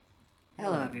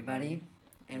Hello, everybody,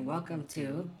 and welcome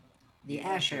to the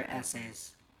Asher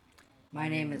Essays. My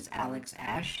name is Alex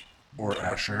Ash, Or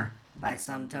Asher. by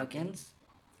some tokens,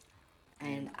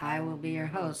 and I will be your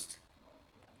host.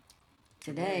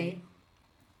 Today,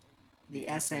 the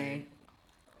essay,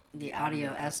 the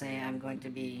audio essay I'm going to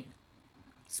be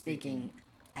speaking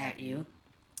at you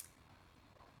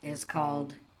is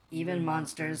called Even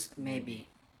Monsters Maybe.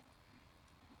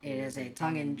 It is a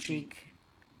tongue in cheek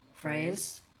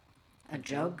phrase, a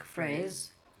joke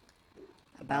phrase,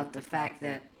 about the fact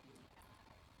that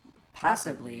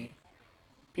possibly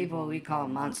people we call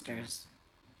monsters,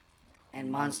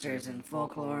 and monsters in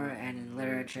folklore and in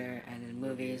literature and in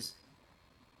movies,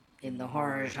 in the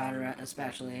horror genre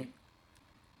especially,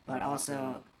 but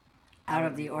also out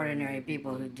of the ordinary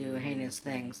people who do heinous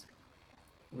things,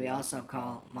 we also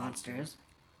call monsters.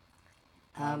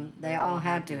 They all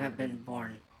had to have been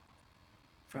born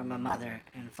from a mother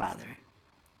and father.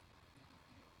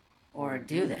 Or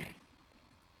do they?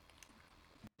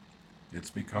 It's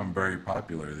become very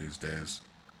popular these days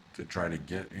to try to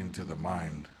get into the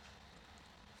mind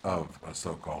of a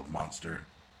so called monster.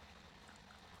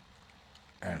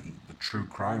 And the true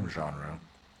crime genre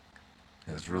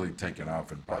has really taken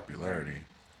off in popularity.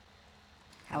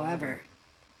 However,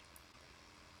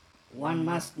 one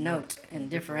must note and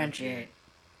differentiate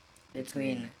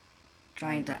between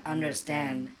trying to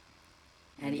understand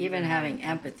and even having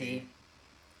empathy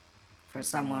for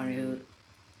someone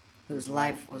whose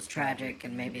life was tragic,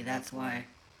 and maybe that's why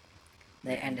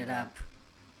they ended up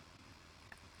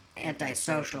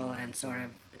antisocial and sort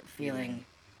of feeling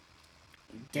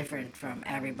different from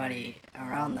everybody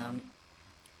around them,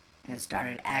 and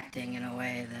started acting in a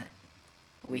way that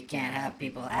we can't have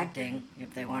people acting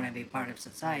if they want to be part of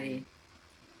society.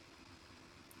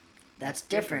 That's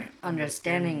different.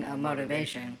 Understanding a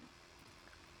motivation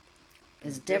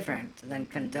is different than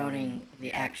condoning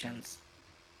the actions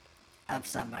of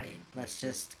somebody. Let's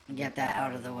just get that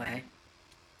out of the way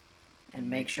and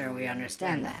make sure we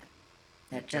understand that.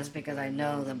 That just because I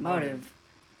know the motive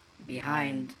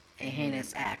behind a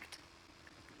heinous act,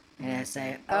 and I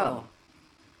say, oh,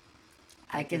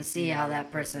 I can see how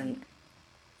that person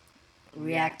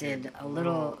reacted a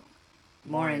little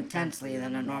more intensely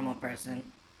than a normal person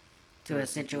to a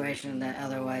situation that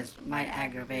otherwise might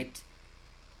aggravate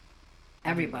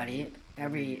everybody,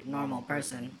 every normal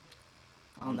person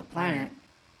on the planet.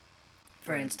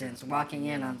 For instance, walking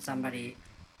in on somebody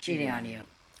cheating on you.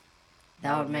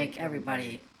 That would make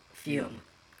everybody fume.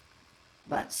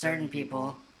 But certain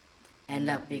people end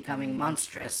up becoming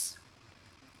monstrous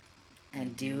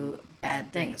and do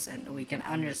bad things, and we can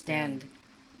understand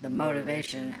the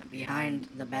motivation behind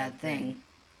the bad thing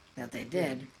that they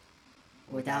did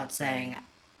without saying,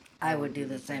 I would do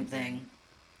the same thing,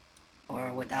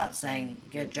 or without saying,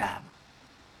 good job.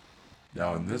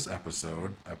 Now, in this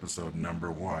episode, episode number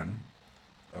 1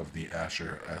 of the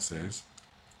Asher Essays,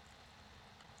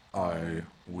 I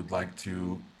would like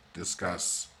to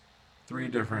discuss 3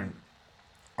 different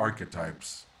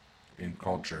archetypes in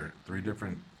culture, 3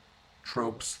 different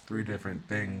tropes, 3 different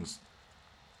things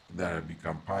that have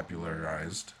become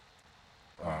popularized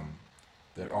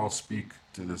that all speak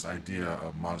to this idea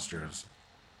of monsters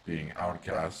being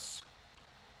outcasts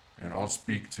and all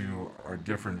speak to our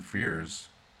different fears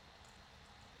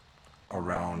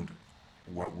around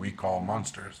what we call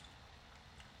monsters.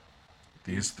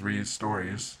 These 3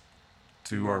 stories,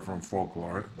 2 are from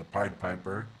folklore, the Pied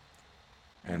Piper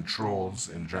and trolls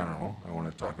in general. I want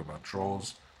to talk about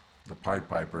trolls, the Pied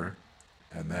Piper,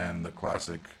 and then the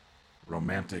classic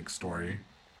romantic story.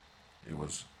 It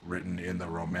was written in the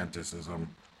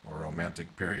Romanticism or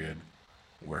Romantic period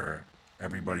where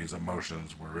everybody's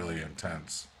emotions were really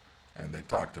intense and they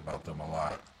talked about them a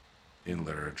lot in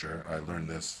literature. I learned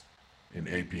this in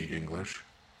AP English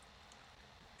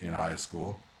in high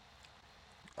school.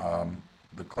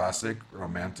 The classic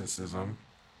Romanticism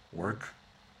work,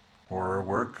 horror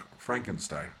work,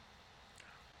 Frankenstein.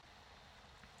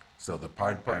 So the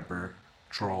Pied Piper,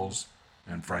 Trolls,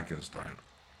 and Frankenstein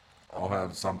all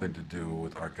have something to do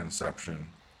with our conception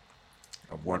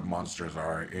of what monsters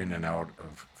are in and out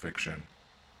of fiction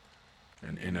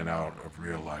and in and out of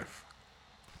real life.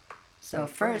 So,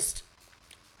 first,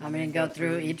 I'm going to go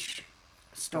through each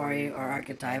story or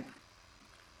archetype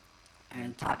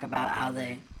and talk about how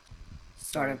they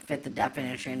sort of fit the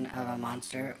definition of a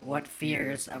monster, what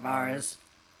fears of ours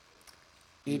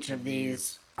each of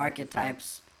these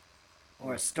archetypes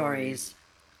or stories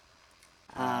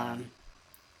um,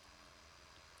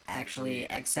 actually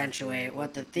accentuate,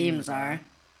 what the themes are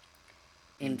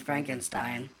in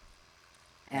Frankenstein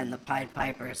and the Pied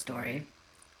Piper story.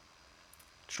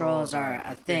 trolls are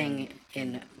a thing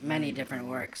in many different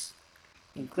works,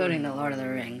 including The Lord of the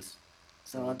Rings.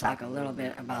 So we'll talk a little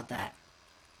bit about that.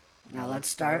 Now let's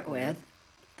start with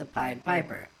The Pied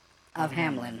Piper of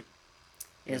Hamelin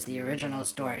is the original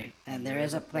story, and there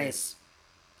is a place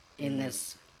in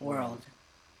this world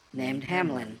named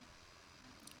Hamelin,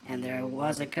 and there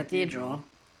was a cathedral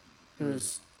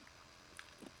whose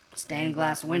stained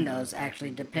glass windows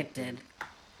actually depicted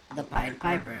the Pied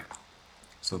Piper.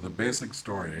 So the basic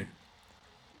story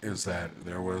is that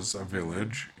there was a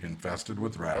village infested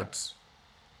with rats.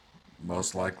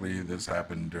 Most likely this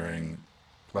happened during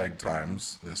plague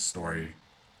times. This story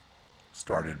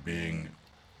started being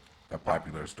a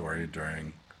popular story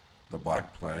during the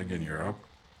Black Plague in Europe,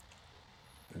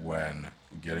 when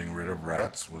getting rid of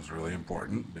rats was really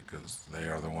important because they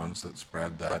are the ones that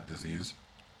spread that disease.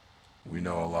 We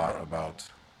know a lot about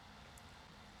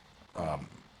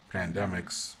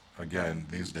pandemics, again,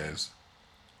 these days,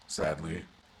 sadly.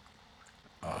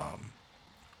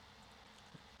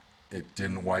 It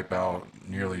didn't wipe out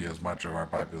nearly as much of our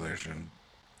population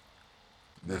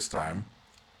this time,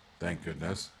 thank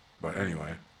goodness. But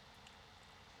anyway,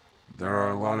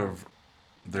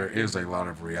 there is a lot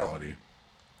of reality.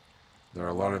 There are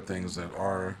a lot of things that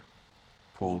are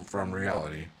pulled from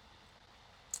reality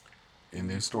in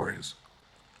these stories.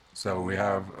 So we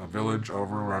have a village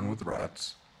overrun with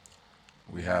rats.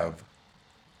 We have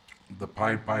the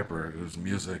Pied Piper, whose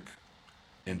music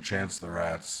enchants the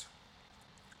rats.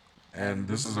 And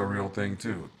this is a real thing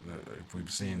too. If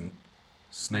we've seen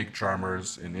snake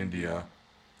charmers in India,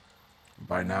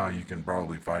 by now you can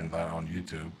probably find that on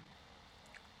YouTube.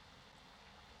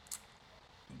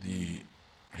 The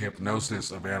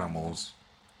hypnosis of animals,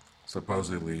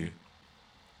 supposedly,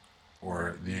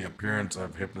 or the appearance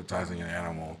of hypnotizing an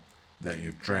animal that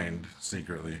you've trained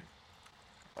secretly,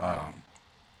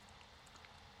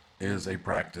 is a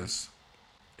practice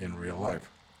in real life.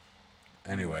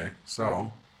 Anyway,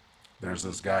 so there's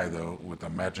this guy though with a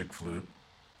magic flute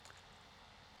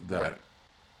that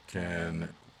can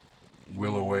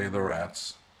will away the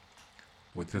rats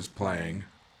with his playing,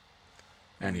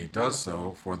 and he does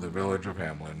so for the village of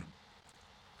Hamelin,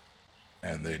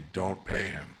 and they don't pay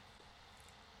him.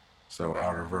 So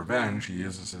out of revenge, he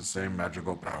uses his same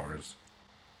magical powers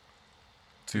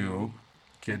to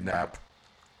kidnap,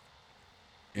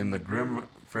 in the Grimm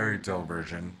fairy tale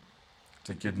version,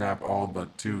 to kidnap all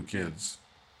but two kids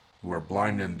who are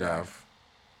blind and deaf,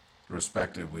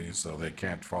 respectively, so they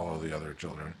can't follow the other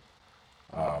children.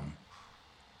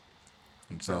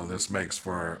 And so this makes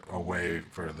for a way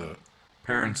for the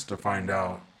parents to find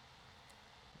out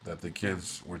that the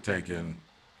kids were taken,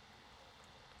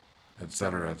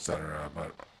 etc., etc.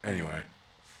 But anyway,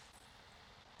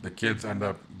 the kids end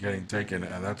up getting taken,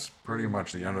 and that's pretty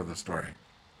much the end of the story.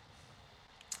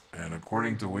 And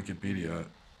according to Wikipedia,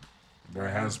 there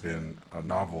has been a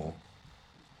novel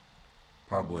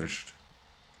published.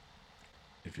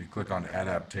 If you click on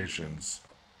adaptations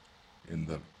in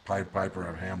the Pied Piper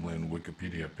of Hamelin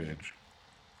Wikipedia page,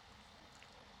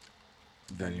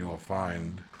 then you'll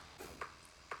find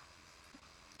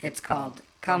It's called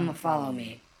Come Follow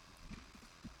Me,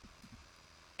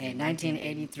 a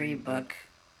 1983 book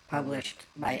published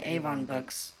by Avon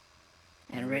Books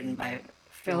and written by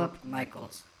Philip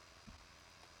Michaels.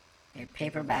 A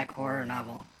paperback horror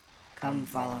novel. Come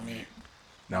Follow Me.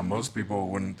 Now, most people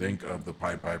wouldn't think of the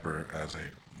Pied Piper as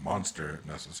a monster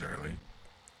necessarily,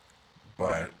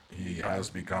 but he has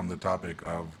become the topic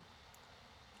of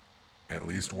at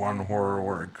least one horror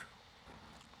work,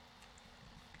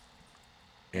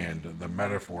 and the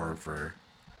metaphor for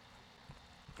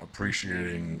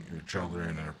appreciating your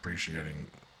children and appreciating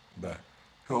the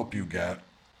help you get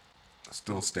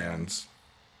still stands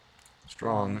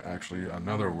strong. Actually,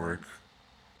 another work,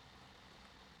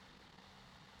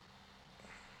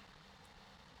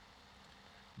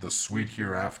 The Sweet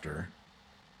Hereafter,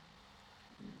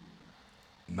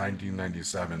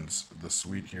 1997's The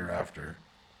Sweet Hereafter,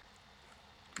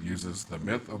 uses the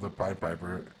myth of the Pied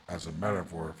Piper as a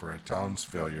metaphor for a town's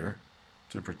failure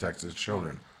to protect its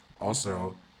children.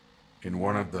 Also, in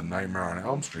one of the Nightmare on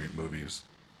Elm Street movies,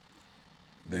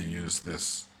 they use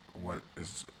this, what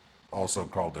is also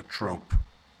called a trope,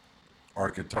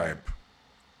 archetype,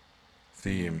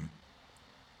 theme,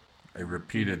 a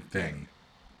repeated thing,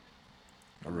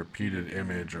 a repeated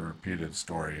image, a repeated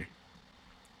story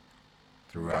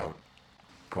throughout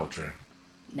culture.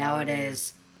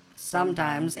 Nowadays,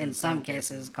 sometimes, in some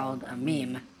cases, called a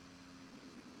meme,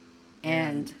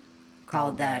 and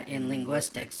called that in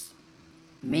linguistics.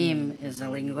 Meme is a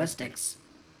linguistics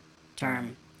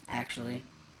term, actually,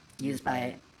 used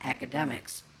by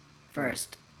academics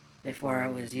first, before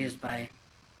it was used by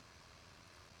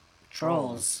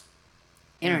trolls,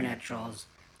 internet trolls,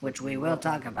 which we will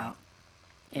talk about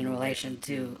in relation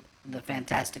to the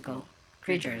fantastical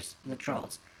creatures, the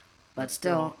trolls. But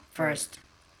still, first,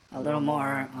 a little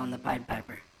more on the Pied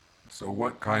Piper. So,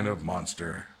 what kind of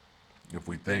monster, if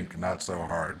we think not so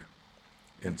hard,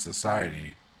 in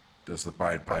society does the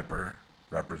Pied Piper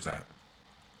represent?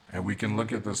 And we can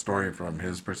look at the story from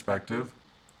his perspective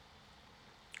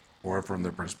or from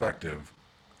the perspective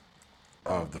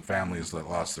of the families that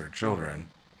lost their children.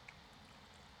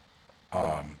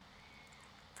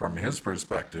 From his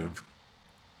perspective,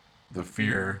 the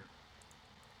fear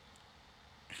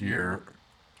here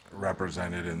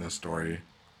represented in this story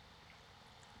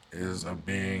is of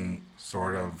being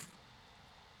sort of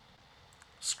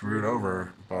screwed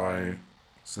over by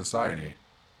society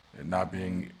and not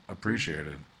being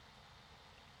appreciated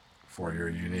for your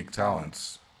unique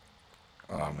talents,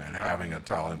 and having a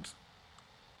talent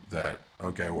that,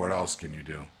 okay, what else can you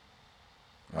do?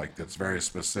 Like, that's very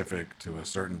specific to a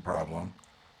certain problem,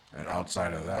 and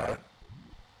outside of that,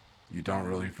 you don't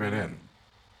really fit in.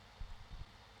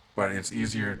 But it's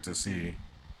easier to see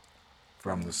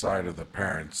from the side of the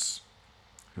parents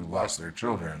who lost their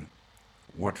children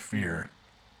what fear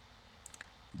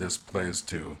this plays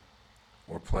to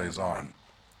or plays on.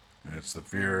 And it's the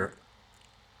fear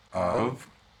of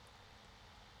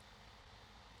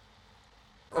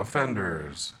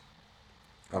offenders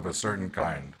of a certain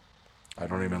kind. I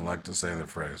don't even like to say the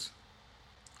phrase.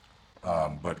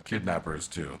 But kidnappers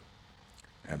too.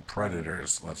 And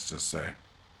predators, let's just say.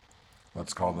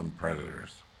 Let's call them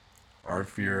predators. Our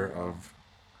fear of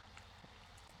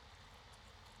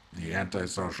the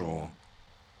antisocial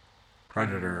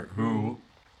predator who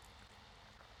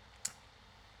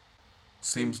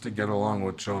seems to get along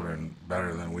with children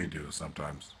better than we do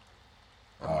sometimes.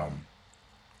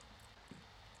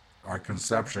 Our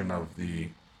conception of the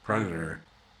predator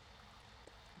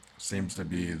seems to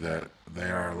be that they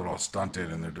are a little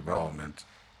stunted in their development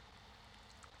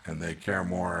and they care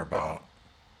more about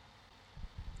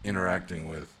interacting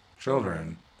with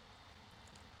children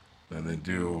than they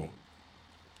do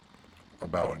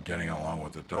about getting along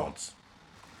with adults.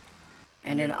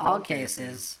 And in all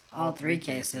cases, all three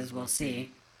cases, we'll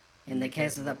see, in the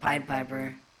case of the Pied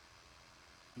Piper,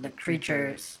 the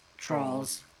creatures,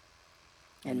 trolls,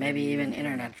 and maybe even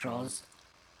internet trolls,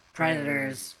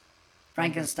 predators,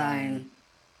 Frankenstein,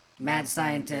 mad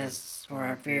scientists, or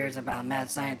our fears about mad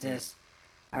scientists,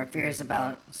 our fears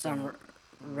about some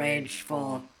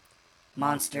rageful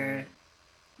monster,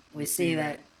 we see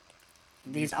that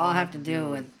these all have to do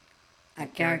with a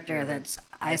character that's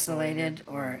isolated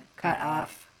or cut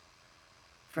off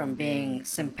from being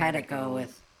simpatico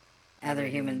with other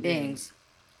human beings,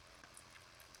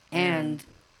 and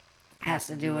has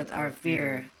to do with our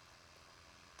fear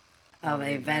of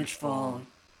a vengeful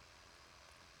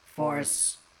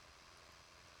force.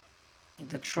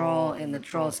 The troll, in the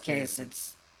troll's case,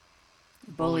 it's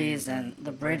bullies and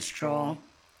the bridge troll,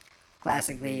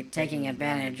 classically taking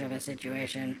advantage of a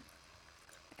situation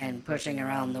and pushing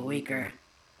around the weaker,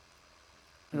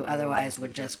 who otherwise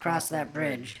would just cross that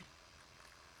bridge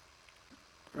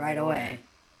right away.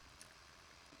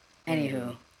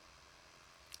 Anywho,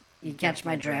 you catch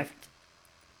my drift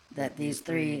that these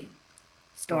three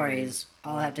stories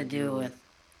all have to do with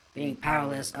being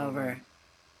powerless over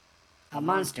a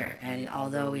monster. And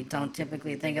although we don't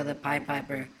typically think of the Pied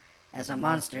Piper as a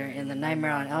monster, in the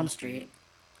Nightmare on Elm Street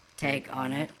take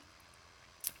on it,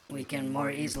 we can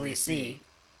more easily see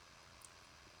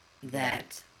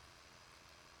that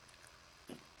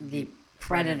the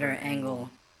predator angle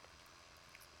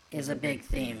is a big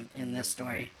theme in this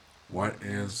story. What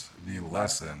is the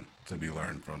lesson to be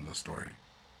learned from the story?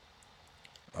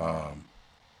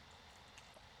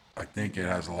 I think it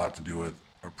has a lot to do with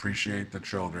appreciate the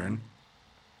children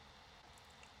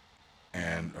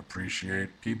and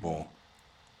appreciate people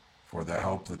for the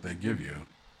help that they give you.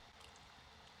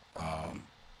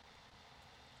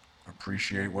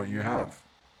 Appreciate what you have.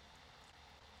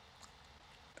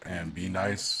 And be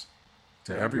nice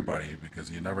to everybody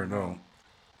because you never know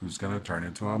who's going to turn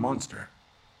into a monster.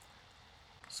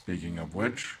 Speaking of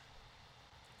which,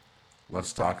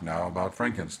 let's talk now about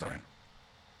Frankenstein.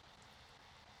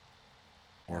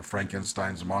 Or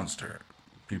Frankenstein's monster.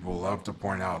 People love to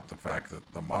point out the fact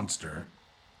that the monster,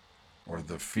 or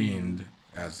the fiend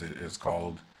as it is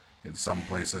called in some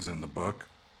places in the book,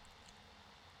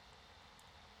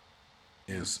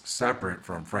 is separate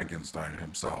from Frankenstein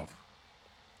himself.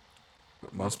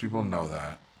 But most people know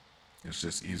that. It's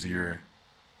just easier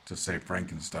to say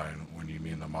Frankenstein when you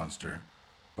mean the monster.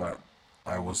 But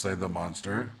I will say the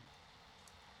monster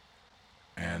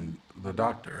and the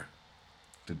doctor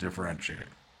to differentiate.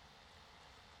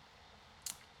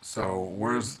 So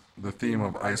where's the theme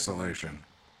of isolation,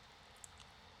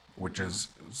 which is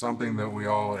something that we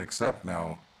all accept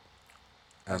now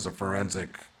as a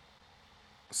forensic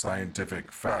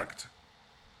scientific fact.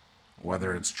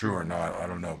 Whether it's true or not, I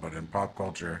don't know, but in pop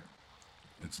culture,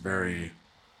 it's very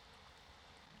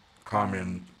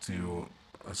common to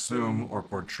assume or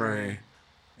portray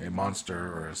a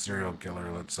monster or a serial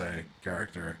killer, let's say,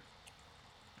 character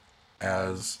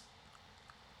as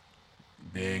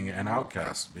being an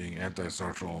outcast, being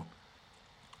antisocial,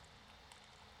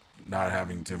 not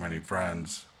having too many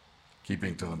friends,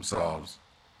 keeping to themselves,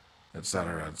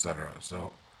 etc., etc.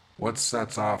 So, what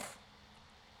sets off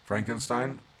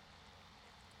Frankenstein?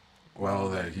 Well,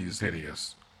 that he's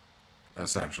hideous,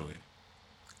 essentially.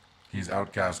 He's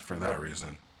outcast for that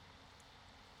reason.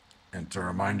 And to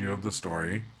remind you of the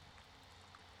story,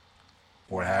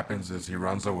 what happens is he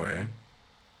runs away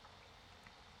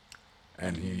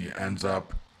and he ends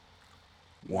up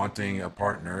wanting a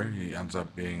partner. He ends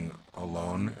up being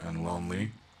alone and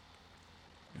lonely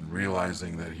and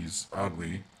realizing that he's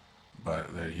ugly,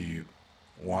 but that he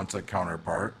wants a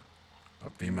counterpart, a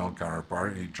female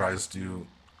counterpart. He tries to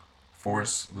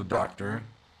force the doctor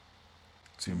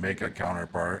to make a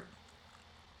counterpart.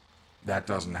 That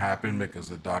doesn't happen because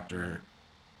the doctor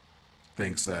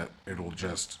thinks that it'll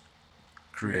just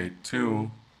create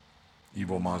two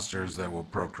evil monsters that will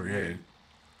procreate.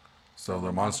 So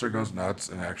the monster goes nuts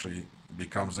and actually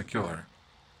becomes a killer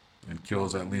and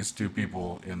kills at least two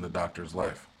people in the doctor's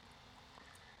life.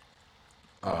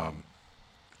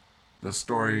 This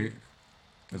story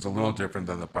is a little different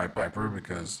than the Pied Piper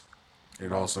because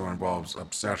it also involves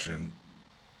obsession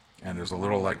and is a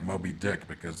little like Moby Dick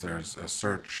because there's a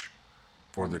search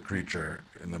for the creature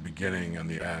in the beginning and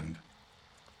the end.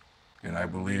 And I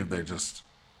believe they just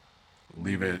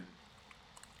leave it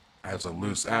as a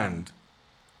loose end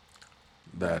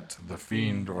that the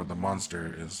fiend or the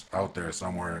monster is out there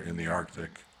somewhere in the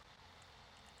Arctic,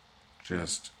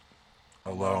 just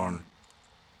alone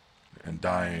and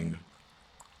dying.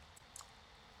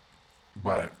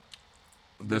 But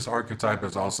this archetype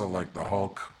is also like the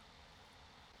Hulk,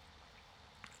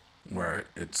 where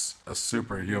it's a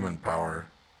superhuman power,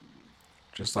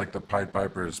 just like the Pied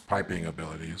Piper's piping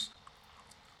abilities.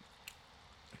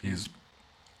 He's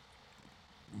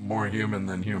more human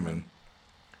than human.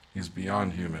 He's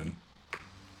beyond human,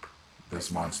 this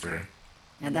monster.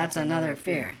 And that's another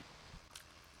fear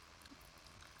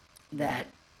that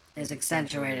is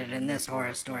accentuated in this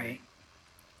horror story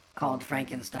called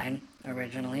Frankenstein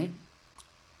originally.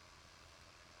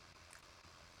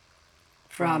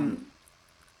 From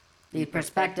the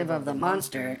perspective of the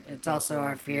monster, it's also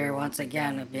our fear, once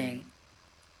again, of being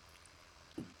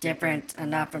different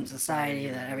enough from society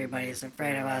that everybody's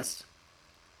afraid of us,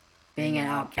 being an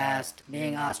outcast,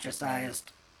 being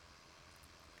ostracized.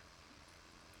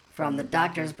 From the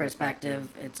doctor's perspective,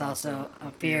 it's also a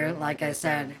fear, like I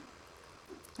said,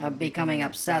 of becoming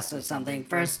obsessed with something.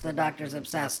 First, the doctor's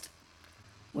obsessed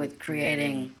with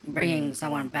bringing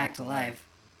someone back to life,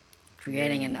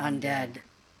 creating an undead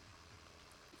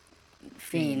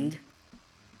fiend.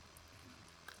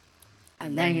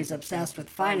 And then he's obsessed with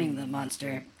finding the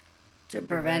monster to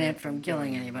prevent it from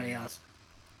killing anybody else.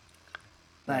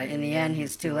 But in the end,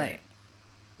 he's too late.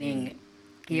 He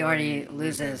already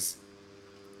loses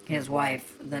his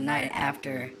wife the night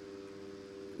after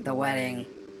the wedding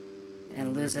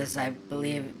and loses, I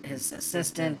believe, his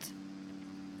assistant.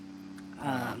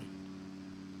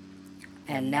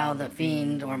 And now the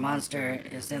fiend or monster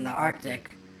is in the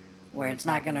Arctic where it's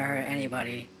not going to hurt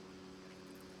anybody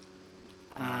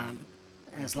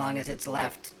as long as it's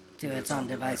left to its own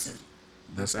devices.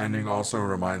 This ending also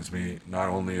reminds me not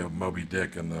only of Moby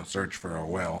Dick and the search for a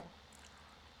whale,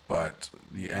 but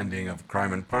the ending of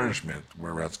Crime and Punishment,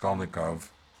 where Raskolnikov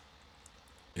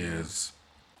is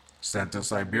sent to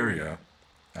Siberia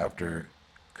after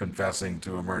confessing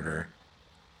to a murder,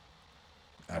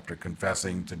 after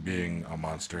confessing to being a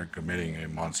monster, committing a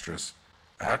monstrous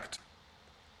act.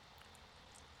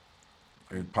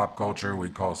 In pop culture, we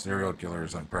call serial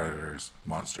killers and predators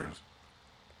monsters,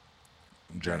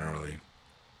 generally,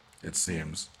 it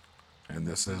seems. And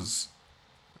this is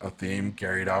a theme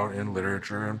carried out in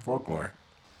literature and folklore.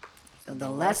 So the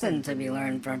lesson to be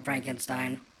learned from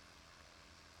Frankenstein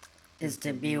is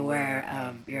to beware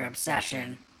of your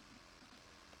obsession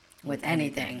with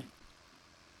anything.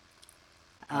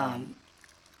 And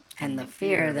the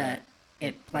fear that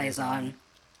it plays on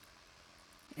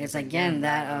is again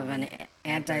that of an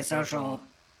antisocial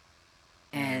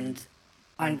and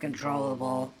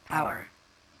uncontrollable power.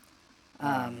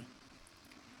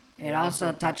 It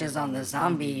also touches on the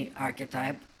zombie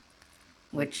archetype,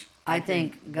 which I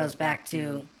think goes back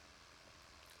to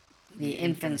the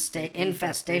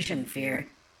infestation fear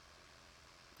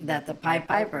that the Pied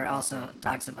Piper also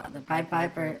talks about. The Pied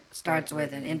Piper starts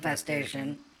with an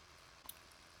infestation.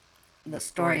 The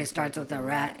story starts with a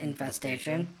rat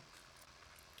infestation,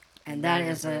 and that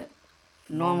is a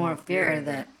normal fear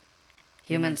that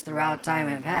humans throughout time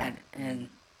have had. And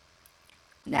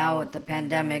now with a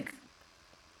pandemic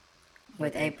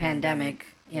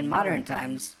in modern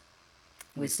times,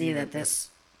 we see that this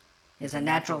is a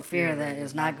natural fear that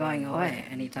is not going away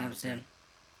anytime soon.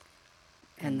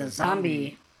 And the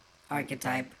zombie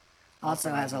archetype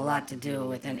also has a lot to do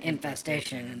with an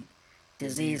infestation and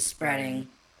disease spreading,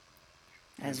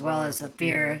 as well as the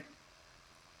fear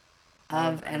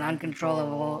of an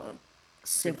uncontrollable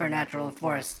supernatural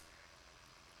force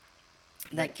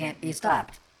that can't be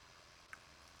stopped.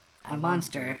 A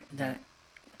monster that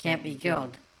can't be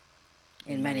killed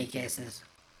in many cases.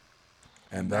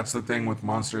 And that's the thing with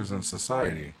monsters in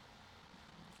society,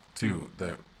 too,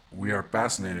 that we are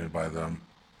fascinated by them,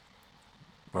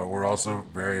 but we're also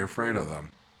very afraid of them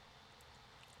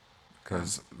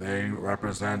because they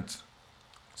represent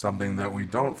something that we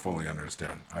don't fully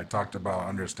understand. I talked about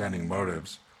understanding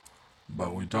motives,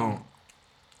 but we don't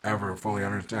ever fully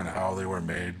understand how they were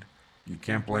made. You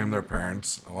can't blame their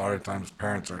parents. A lot of times,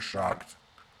 parents are shocked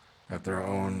at their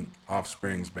own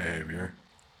offspring's behavior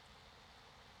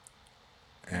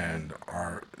and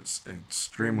are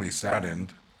extremely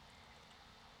saddened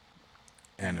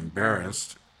and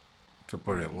embarrassed, to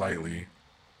put it lightly,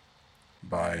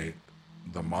 by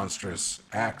the monstrous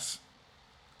acts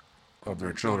of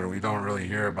their children. We don't really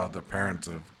hear about the parents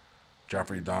of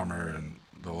Jeffrey Dahmer and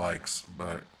the likes,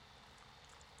 but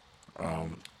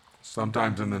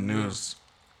sometimes in the news,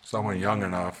 someone young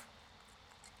enough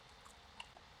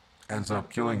ends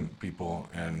up killing people,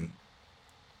 and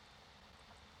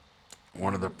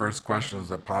one of the first questions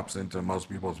that pops into most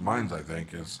people's minds, I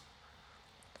think, is,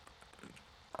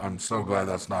 I'm so glad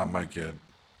that's not my kid.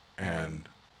 And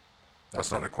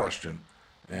that's not a question.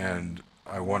 And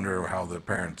I wonder how the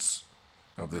parents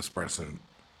of this person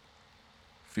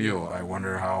feel. I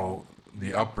wonder how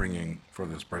the upbringing for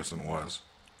this person was.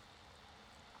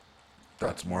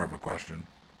 That's more of a question.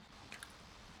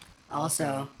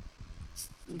 Also,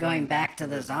 going back to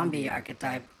the zombie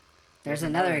archetype, there's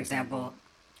another example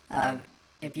of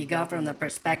if you go from the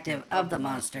perspective of the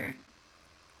monster,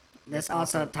 this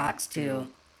also talks to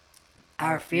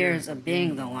our fears of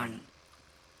being the one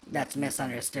that's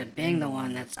misunderstood, being the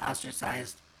one that's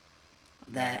ostracized,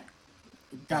 that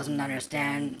doesn't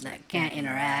understand, that can't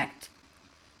interact.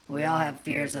 We all have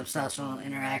fears of social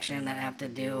interaction that have to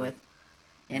do with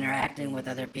interacting with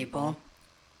other people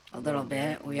a little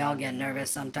bit. We all get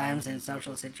nervous sometimes in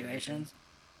social situations,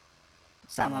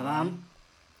 some of them,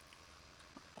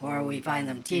 or we find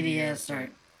them tedious, or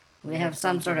we have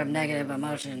some sort of negative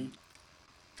emotion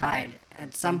tied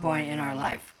at some point in our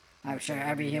life. I'm sure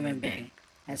every human being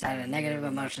has had a negative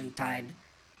emotion tied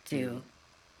to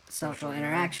social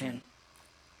interaction.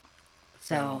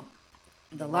 So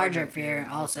the larger fear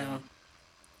also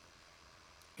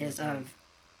is of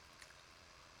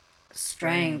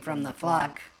straying from the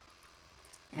flock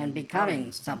and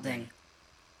becoming something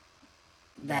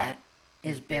that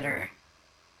is bitter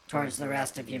towards the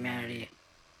rest of humanity.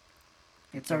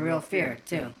 It's a real fear,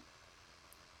 too.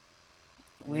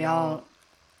 We all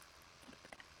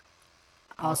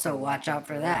also watch out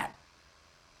for that,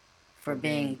 for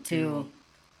being too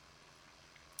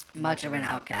much of an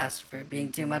outcast, for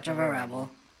being too much of a rebel.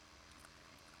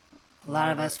 A lot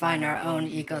of us find our own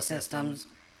ecosystems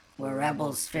where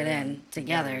rebels fit in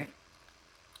together,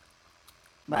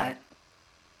 but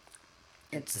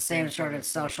it's the same sort of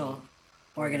social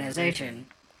organization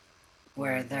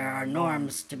where there are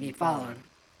norms to be followed.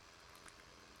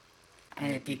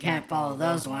 And if you can't follow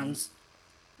those ones,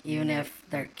 even if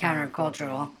they're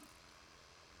countercultural,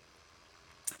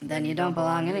 then you don't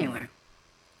belong anywhere.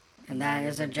 And that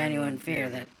is a genuine fear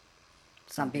that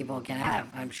some people can have,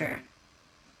 I'm sure.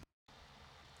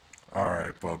 All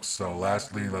right, folks. So,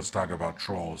 lastly, let's talk about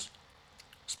trolls.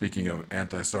 Speaking of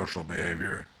antisocial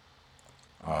behavior,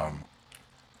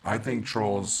 I think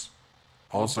trolls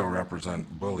also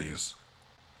represent bullies,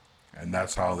 and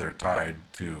that's how they're tied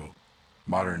to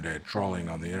modern day trolling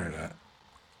on the internet.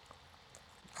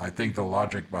 I think the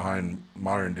logic behind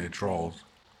modern day trolls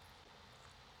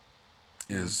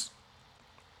is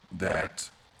that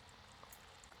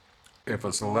if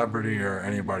a celebrity or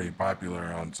anybody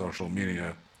popular on social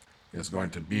media is going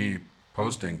to be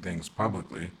posting things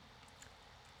publicly,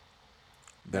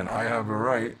 then I have a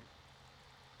right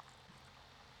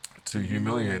to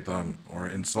humiliate them or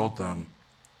insult them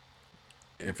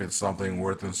if it's something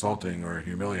worth insulting or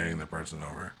humiliating the person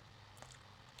over.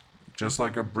 Just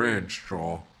like a bridge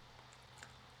troll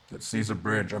that sees a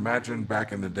bridge. Imagine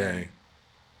back in the day,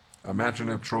 imagine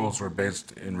if trolls were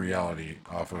based in reality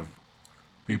off of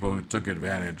people who took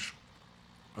advantage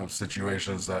of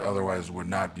situations that otherwise would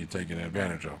not be taken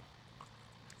advantage of.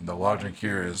 And the logic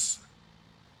here is,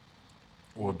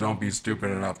 well, don't be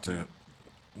stupid enough to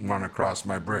run across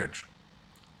my bridge.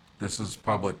 This is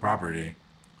public property,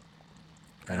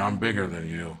 and I'm bigger than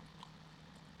you.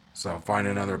 So find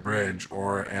another bridge,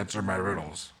 or answer my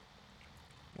riddles,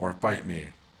 or fight me,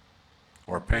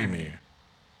 or pay me,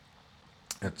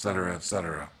 etc.,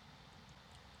 etc.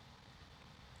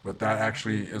 But that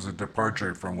actually is a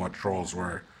departure from what trolls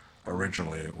were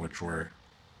originally, which were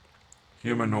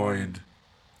humanoid,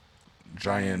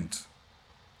 giant,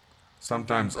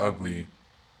 sometimes ugly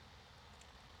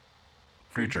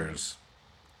creatures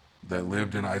that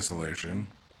lived in isolation,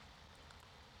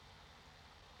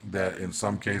 that in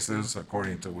some cases,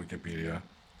 according to Wikipedia,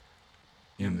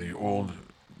 in the old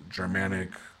Germanic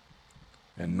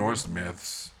and Norse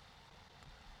myths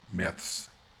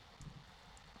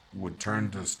would turn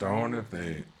to stone if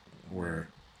they were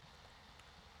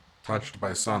touched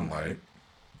by sunlight.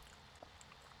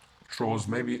 Trolls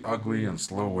may be ugly and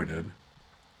slow-witted,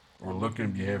 or look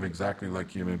and behave exactly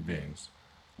like human beings,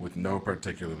 with no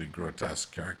particularly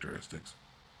grotesque characteristics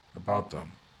about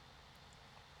them,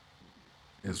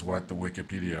 is what the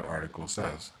Wikipedia article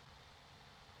says.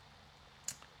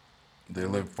 They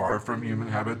live far from human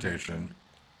habitation,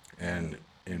 and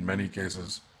in many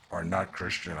cases are not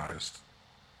Christianized.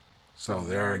 So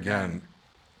there again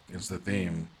is the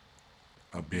theme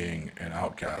of being an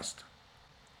outcast.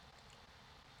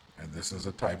 And this is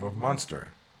a type of monster.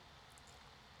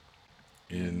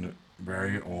 In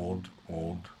very old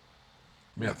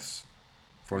myths.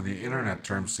 For the internet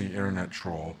term, see internet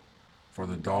troll. For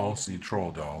the doll, see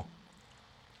troll doll.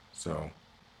 So,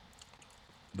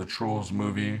 the Trolls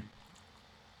movie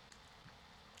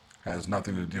has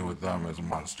nothing to do with them as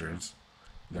monsters.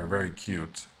 They're very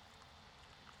cute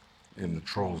in the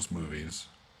Trolls movies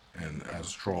and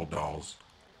as troll dolls.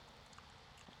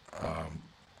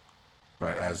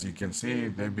 But as you can see,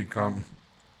 they've become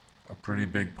a pretty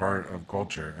big part of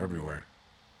culture everywhere,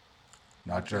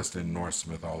 not just in Norse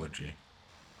mythology.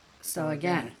 So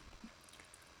again,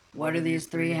 what do these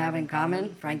three have in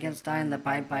common? Frankenstein, the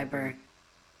Pied Piper,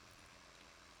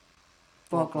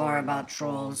 folklore about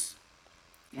trolls,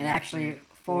 and actually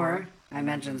four, I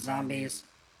mentioned zombies.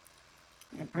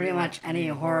 And pretty much any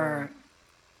horror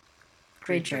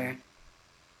creature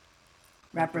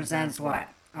represents what?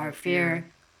 Our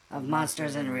fear of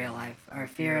monsters in real life, our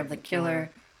fear of the killer,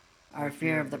 our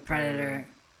fear of the predator,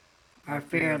 our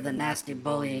fear of the nasty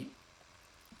bully,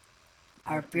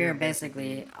 our fear,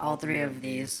 basically, all three of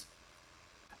these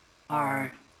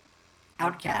are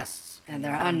outcasts and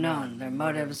they're unknown. Their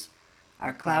motives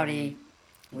are cloudy.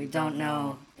 We don't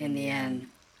know in the end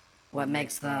what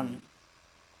makes them,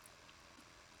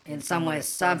 in some ways,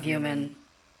 subhuman,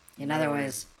 in other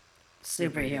ways,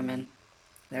 superhuman.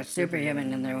 They're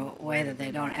superhuman in their way that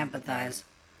they don't empathize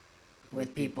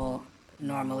with people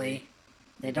normally.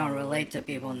 They don't relate to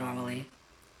people normally.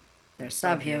 They're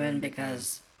subhuman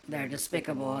because they're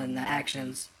despicable in the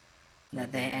actions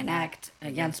that they enact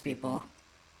against people.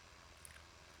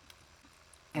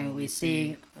 And we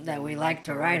see that we like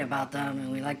to write about them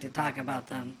and we like to talk about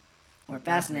them. We're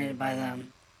fascinated by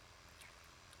them.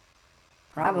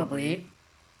 Probably,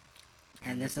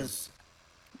 and this is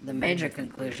the major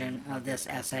conclusion of this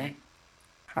essay,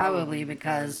 probably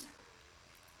because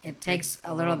it takes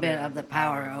a little bit of the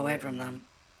power away from them.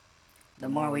 The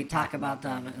more we talk about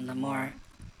them and the more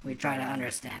we try to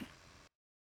understand.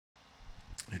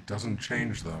 It doesn't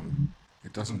change them.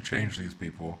 It doesn't change these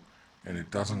people, and it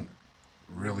doesn't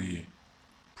really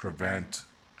prevent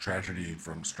tragedy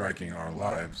from striking our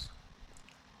lives.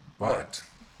 But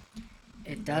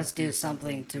It does do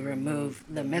something to remove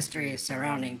the mystery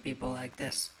surrounding people like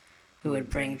this who would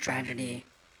bring tragedy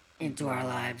into our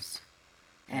lives.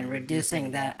 And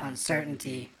reducing that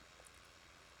uncertainty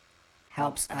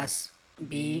helps us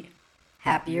be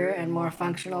happier and more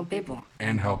functional people.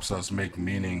 and helps us make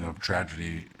meaning of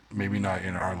tragedy, maybe not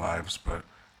in our lives, but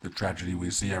the tragedy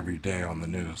we see every day on the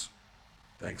news.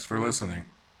 Thanks for listening.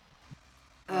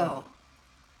 Oh,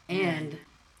 and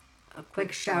a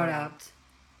quick shout out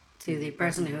to the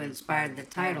person who inspired the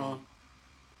title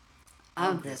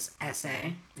of this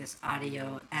essay, this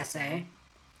audio essay.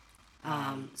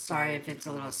 Sorry if it's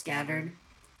a little scattered.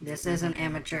 This is an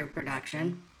amateur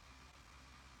production.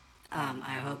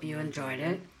 I hope you enjoyed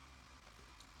it.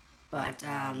 But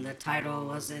the title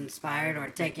was inspired or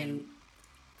taken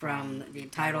from the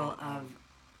title of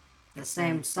the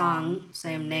same song,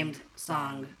 same named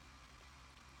song.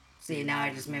 See, now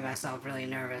I just made myself really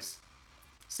nervous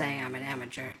saying I'm an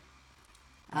amateur.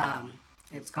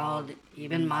 It's called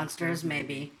Even Monsters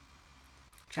Maybe.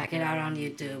 Check it out on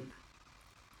YouTube.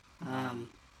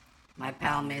 My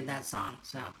pal made that song,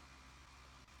 so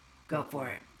go for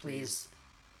it, please.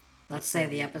 Let's say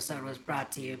the episode was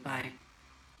brought to you by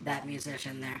that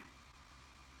musician there.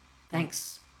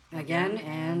 Thanks again,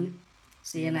 and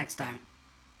see you next time.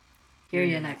 Hear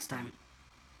you next time.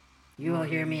 You will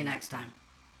hear me next time.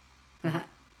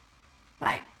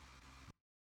 Bye.